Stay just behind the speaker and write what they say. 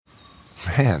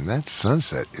Man, that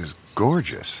sunset is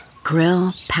gorgeous.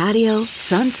 Grill, patio,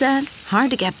 sunset.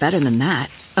 Hard to get better than that.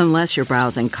 Unless you're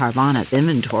browsing Carvana's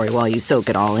inventory while you soak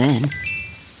it all in.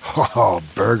 Oh,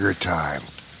 burger time.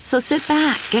 So sit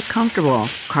back, get comfortable.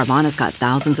 Carvana's got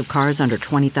thousands of cars under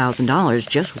 $20,000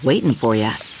 just waiting for you.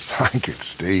 I could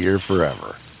stay here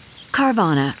forever.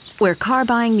 Carvana, where car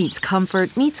buying meets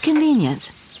comfort meets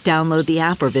convenience. Download the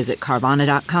app or visit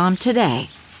Carvana.com today.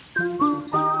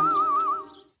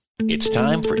 It's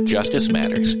time for Justice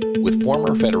Matters with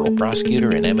former federal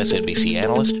prosecutor and MSNBC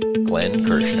analyst Glenn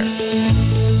Kirshner.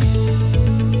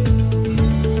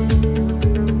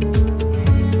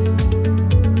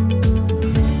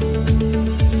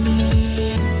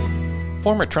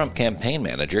 Former Trump campaign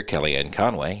manager Kellyanne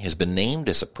Conway has been named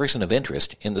as a person of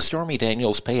interest in the Stormy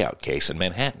Daniels payout case in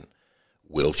Manhattan.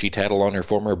 Will she tattle on her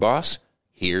former boss?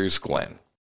 Here's Glenn.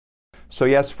 So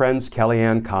yes, friends,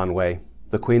 Kellyanne Conway,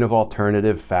 the queen of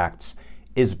alternative facts,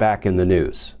 is back in the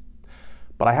news.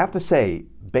 But I have to say,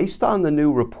 based on the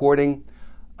new reporting,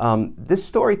 this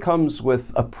story comes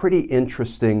with a pretty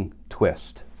interesting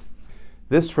twist.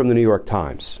 This from the New York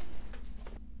Times.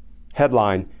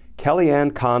 Headline,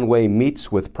 Kellyanne Conway meets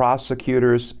with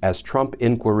prosecutors as Trump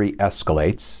inquiry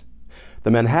escalates.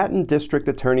 The Manhattan District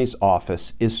Attorney's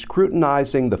Office is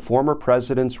scrutinizing the former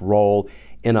president's role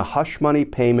in a hush money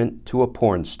payment to a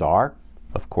porn star.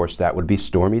 Of course, that would be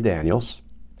Stormy Daniels.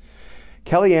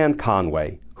 Kellyanne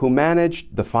Conway, who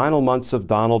managed the final months of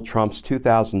Donald Trump's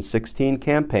 2016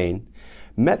 campaign,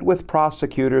 met with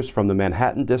prosecutors from the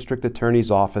Manhattan District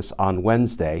Attorney's Office on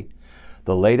Wednesday,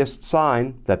 the latest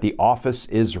sign that the office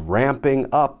is ramping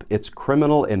up its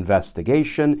criminal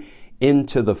investigation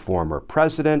into the former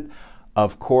president.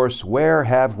 Of course, where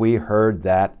have we heard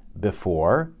that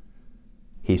before?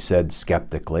 He said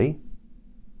skeptically.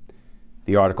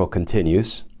 The article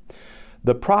continues.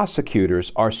 The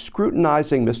prosecutors are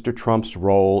scrutinizing Mr. Trump's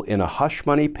role in a hush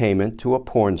money payment to a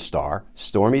porn star,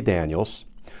 Stormy Daniels,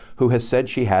 who has said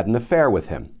she had an affair with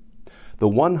him. The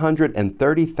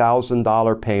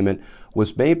 $130,000 payment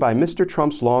was made by Mr.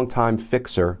 Trump's longtime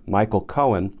fixer, Michael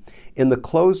Cohen, in the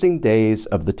closing days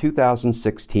of the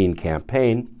 2016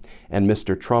 campaign, and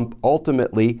Mr. Trump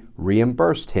ultimately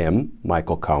reimbursed him,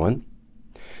 Michael Cohen.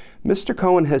 Mr.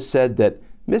 Cohen has said that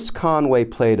Ms. Conway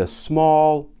played a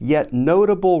small yet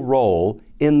notable role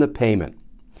in the payment.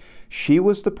 She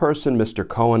was the person Mr.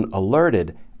 Cohen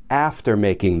alerted after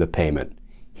making the payment,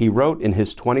 he wrote in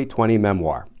his 2020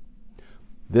 memoir.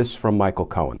 This from Michael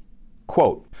Cohen.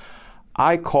 Quote,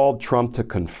 I called Trump to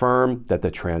confirm that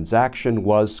the transaction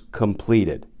was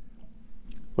completed.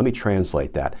 Let me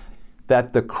translate that.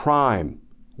 That the crime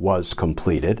was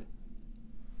completed.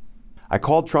 I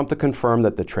called Trump to confirm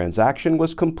that the transaction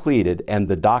was completed and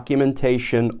the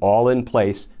documentation all in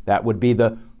place. That would be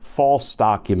the false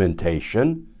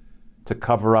documentation to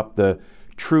cover up the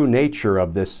true nature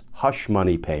of this hush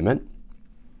money payment.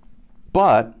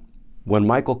 But when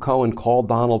Michael Cohen called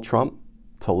Donald Trump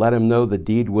to let him know the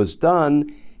deed was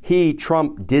done,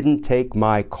 Trump, didn't take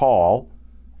my call.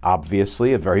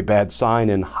 Obviously, a very bad sign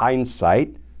in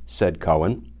hindsight, said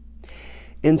Cohen.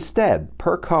 Instead,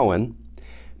 per Cohen,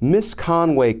 Miss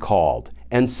Conway called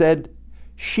and said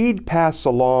she'd pass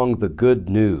along the good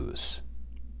news.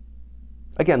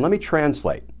 Again, let me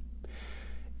translate.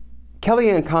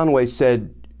 Kellyanne Conway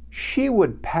said she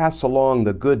would pass along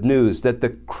the good news that the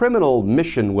criminal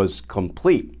mission was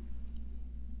complete,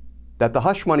 that the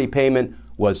hush money payment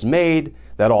was made,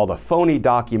 that all the phony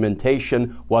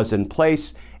documentation was in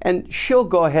place, and she'll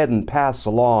go ahead and pass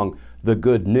along the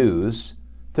good news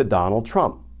to Donald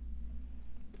Trump.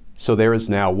 So there is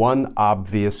now one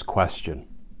obvious question.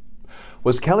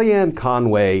 Was Kellyanne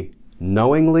Conway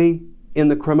knowingly in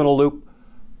the criminal loop,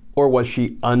 or was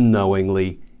she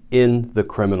unknowingly in the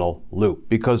criminal loop?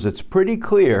 Because it's pretty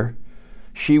clear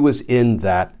she was in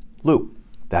that loop.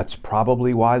 That's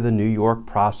probably why the New York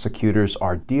prosecutors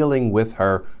are dealing with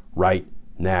her right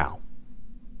now.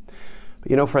 But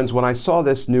you know, friends, when I saw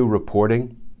this new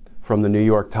reporting from the New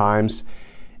York Times,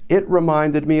 it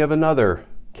reminded me of another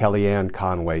Kellyanne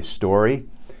Conway story.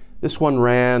 This one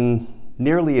ran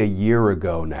nearly a year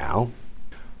ago now.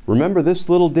 Remember this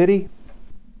little ditty?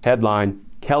 Headline,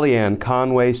 Kellyanne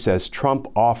Conway says Trump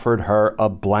offered her a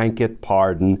blanket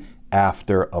pardon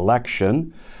after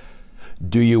election.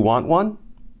 Do you want one?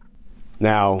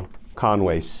 Now,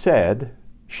 Conway said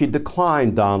she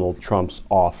declined Donald Trump's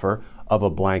offer of a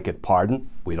blanket pardon.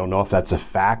 We don't know if that's a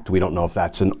fact. We don't know if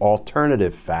that's an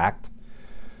alternative fact.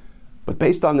 But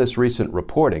based on this recent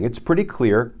reporting, it's pretty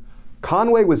clear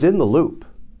Conway was in the loop.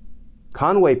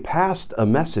 Conway passed a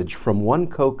message from one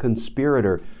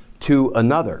co-conspirator to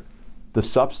another. the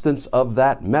substance of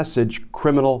that message,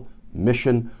 criminal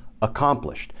mission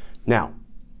accomplished. Now,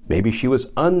 maybe she was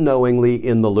unknowingly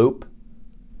in the loop.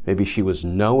 Maybe she was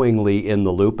knowingly in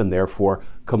the loop and therefore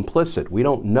complicit. We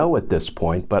don't know at this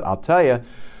point, but I'll tell you,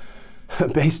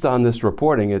 based on this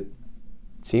reporting, it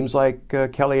seems like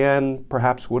Kellyanne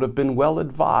perhaps would have been well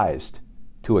advised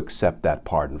to accept that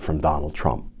pardon from Donald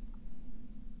Trump.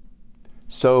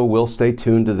 So we'll stay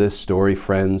tuned to this story,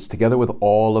 friends, together with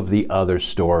all of the other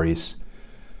stories.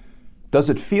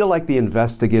 Does it feel like the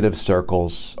investigative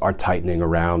circles are tightening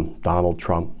around Donald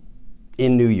Trump?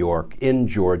 In New York, in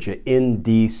Georgia, in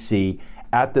D.C.,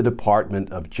 at the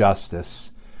Department of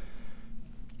Justice?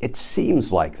 It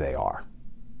seems like they are.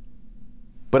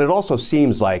 But it also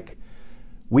seems like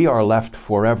we are left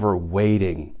forever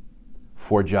waiting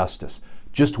for justice.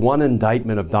 Just one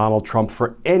indictment of Donald Trump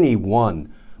for any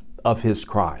one of his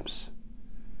crimes.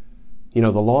 You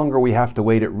know, the longer we have to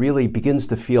wait, it really begins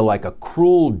to feel like a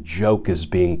cruel joke is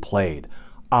being played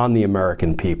on the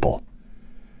American people.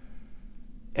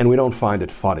 And we don't find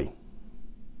it funny.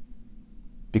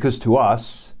 Because to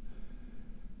us,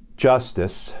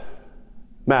 justice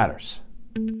matters.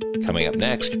 Coming up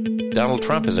next, Donald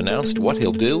Trump has announced what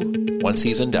he'll do once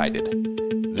he's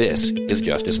indicted. This is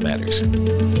Justice Matters.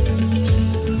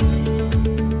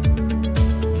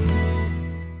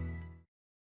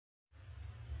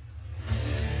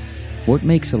 What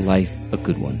makes a life a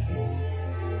good one?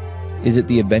 Is it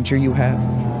the adventure you have?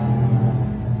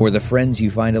 Or the friends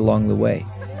you find along the way?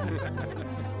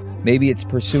 Maybe it's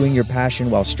pursuing your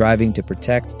passion while striving to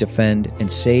protect, defend,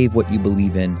 and save what you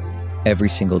believe in every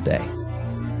single day.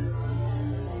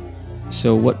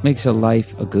 So what makes a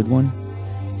life a good one?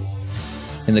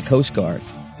 In the Coast Guard,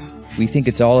 we think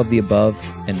it's all of the above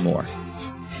and more.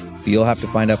 But you'll have to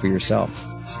find out for yourself.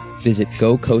 Visit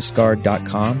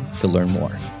gocoastguard.com to learn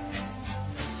more.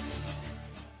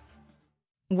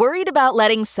 Worried about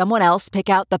letting someone else pick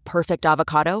out the perfect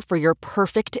avocado for your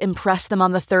perfect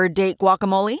impress-them-on-the-third-date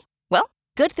guacamole? Well,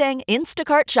 good thing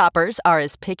Instacart shoppers are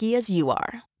as picky as you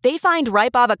are. They find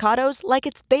ripe avocados like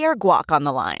it's their guac on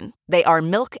the line. They are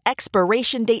milk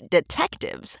expiration date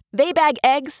detectives. They bag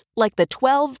eggs like the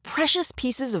 12 precious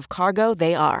pieces of cargo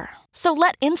they are. So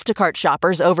let Instacart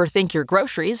shoppers overthink your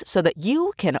groceries so that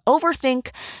you can overthink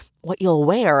what you'll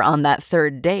wear on that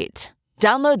third date.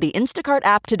 Download the Instacart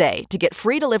app today to get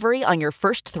free delivery on your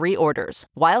first 3 orders,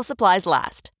 while supplies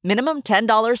last. Minimum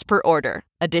 $10 per order.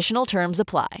 Additional terms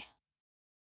apply.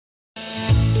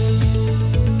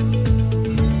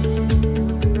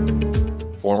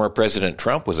 Former President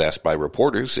Trump was asked by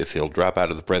reporters if he'll drop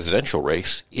out of the presidential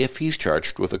race if he's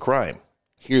charged with a crime.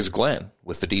 Here's Glenn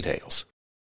with the details.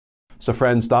 So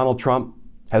friends, Donald Trump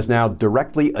has now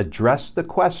directly addressed the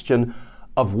question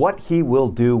of what he will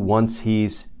do once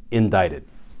he's indicted.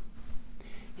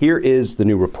 Here is the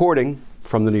new reporting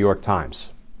from the New York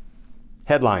Times.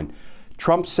 Headline: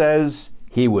 Trump says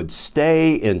he would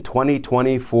stay in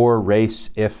 2024 race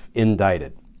if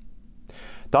indicted.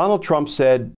 Donald Trump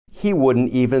said he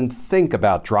wouldn't even think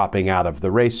about dropping out of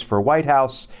the race for White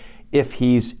House if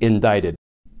he's indicted.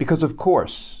 Because of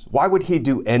course, why would he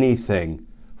do anything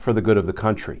for the good of the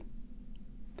country?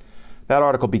 That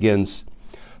article begins,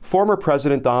 former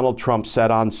President Donald Trump said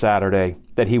on Saturday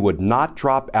that he would not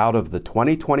drop out of the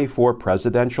 2024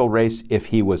 presidential race if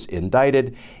he was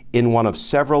indicted in one of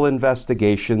several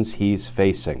investigations he's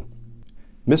facing.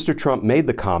 Mr. Trump made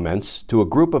the comments to a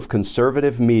group of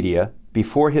conservative media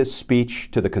before his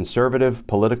speech to the Conservative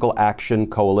Political Action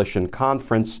Coalition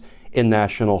Conference in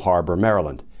National Harbor,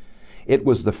 Maryland. It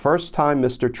was the first time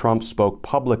Mr. Trump spoke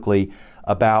publicly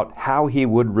about how he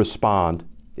would respond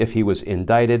if he was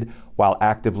indicted while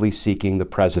actively seeking the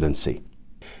presidency.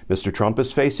 Mr. Trump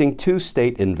is facing 2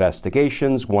 state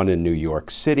investigations, one in New York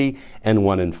City and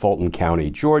one in Fulton County,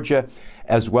 Georgia,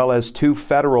 as well as 2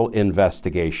 federal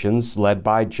investigations led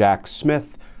by Jack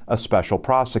Smith, a special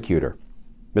prosecutor.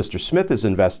 Mr. Smith is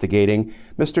investigating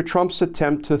Mr. Trump's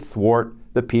attempt to thwart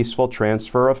the peaceful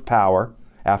transfer of power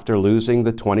after losing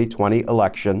the 2020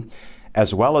 election,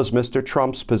 as well as Mr.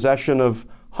 Trump's possession of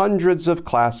hundreds of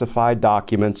classified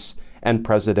documents and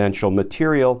presidential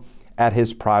material at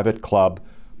his private club,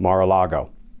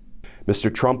 Mar-a-Lago.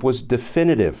 Mr. Trump was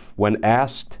definitive when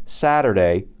asked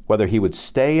Saturday whether he would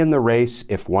stay in the race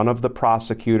if one of the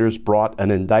prosecutors brought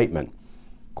an indictment.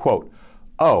 Quote,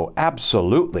 "Oh,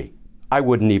 absolutely. I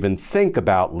wouldn't even think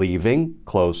about leaving,"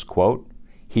 close quote,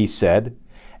 he said,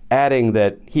 adding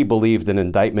that he believed an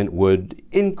indictment would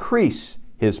increase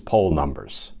his poll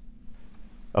numbers.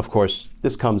 Of course,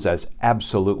 this comes as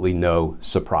absolutely no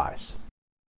surprise.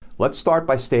 Let's start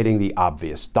by stating the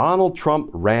obvious. Donald Trump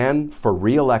ran for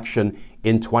re-election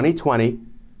in 2020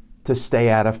 to stay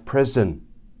out of prison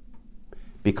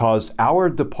because our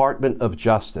Department of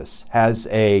Justice has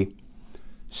a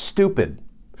stupid,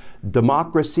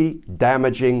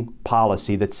 democracy-damaging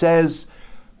policy that says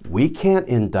we can't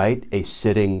indict a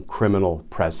sitting criminal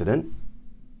president.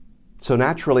 So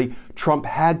naturally, Trump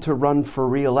had to run for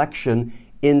re-election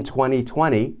in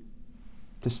 2020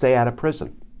 to stay out of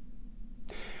prison.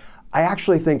 I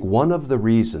actually think one of the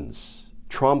reasons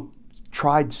Trump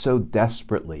tried so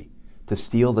desperately to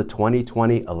steal the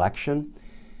 2020 election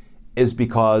is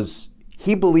because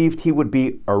he believed he would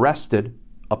be arrested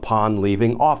upon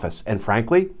leaving office. And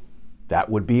frankly, that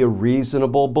would be a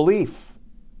reasonable belief.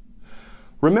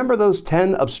 Remember those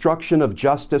 10 obstruction of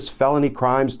justice felony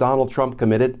crimes Donald Trump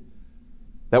committed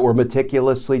that were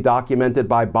meticulously documented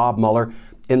by Bob Mueller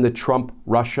in the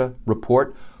Trump-Russia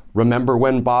report? Remember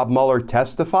when Bob Mueller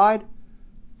testified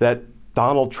that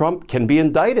Donald Trump can be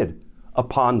indicted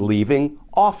upon leaving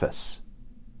office?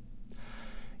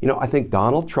 You know, I think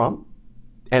Donald Trump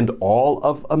and all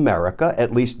of America,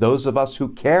 at least those of us who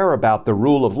care about the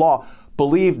rule of law,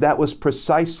 believe that was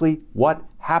precisely what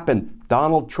happened.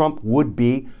 Donald Trump would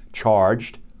be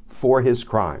charged for his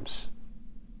crimes.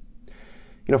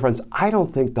 You know, friends, I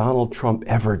don't think Donald Trump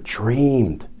ever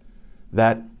dreamed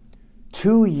that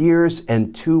 2 years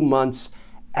and 2 months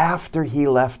after he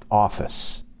left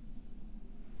office,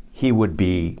 he would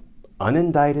be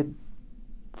unindicted,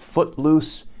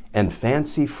 footloose, and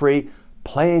fancy-free,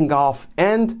 playing golf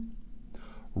and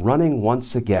running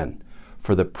once again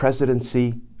for the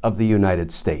presidency of the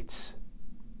United States.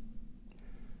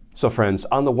 So friends,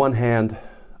 on the one hand,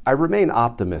 I remain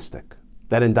optimistic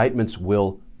that indictments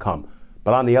will come.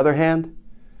 But on the other hand,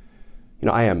 you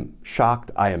know, I am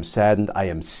shocked, I am saddened, I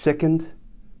am sickened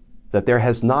that there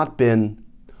has not been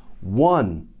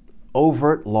one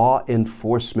overt law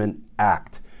enforcement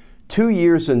act 2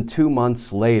 years and 2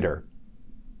 months later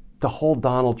to hold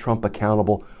Donald Trump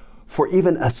accountable for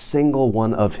even a single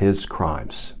one of his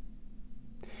crimes.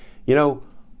 You know,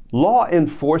 law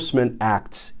enforcement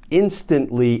acts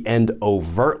instantly and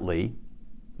overtly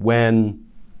when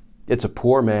it's a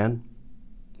poor man,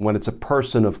 when it's a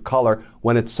person of color,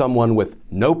 when it's someone with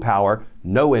no power,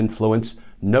 no influence,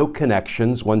 no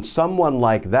connections, when someone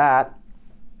like that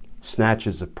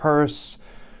snatches a purse,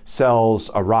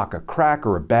 sells a rock of crack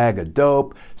or a bag of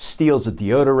dope, steals a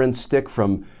deodorant stick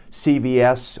from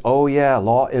CVS. Oh yeah,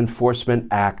 law enforcement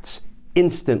acts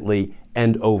instantly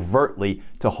and overtly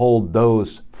to hold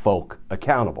those folk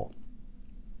accountable.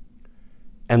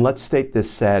 And let's state this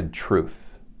sad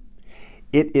truth.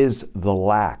 It is the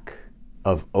lack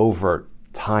of overt,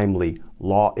 timely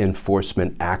law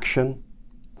enforcement action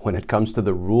when it comes to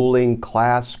the ruling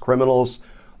class criminals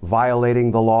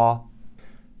violating the law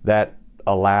that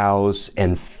allows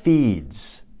and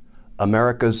feeds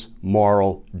America's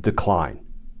moral decline,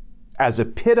 as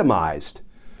epitomized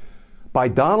by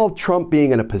Donald Trump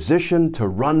being in a position to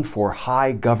run for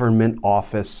high government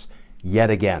office yet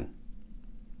again.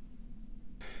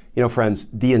 You know, friends,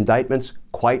 the indictments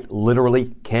quite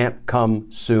literally can't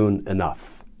come soon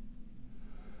enough.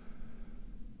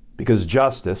 Because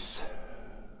justice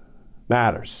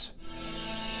matters.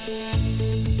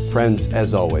 Friends,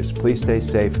 as always, please stay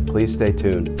safe, please stay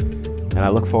tuned, and I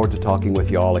look forward to talking with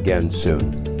you all again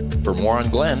soon. For more on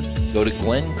Glenn, go to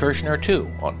Glenn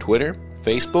Kirshner2 on Twitter,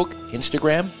 Facebook,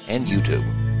 Instagram, and YouTube.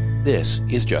 This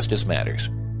is Justice Matters.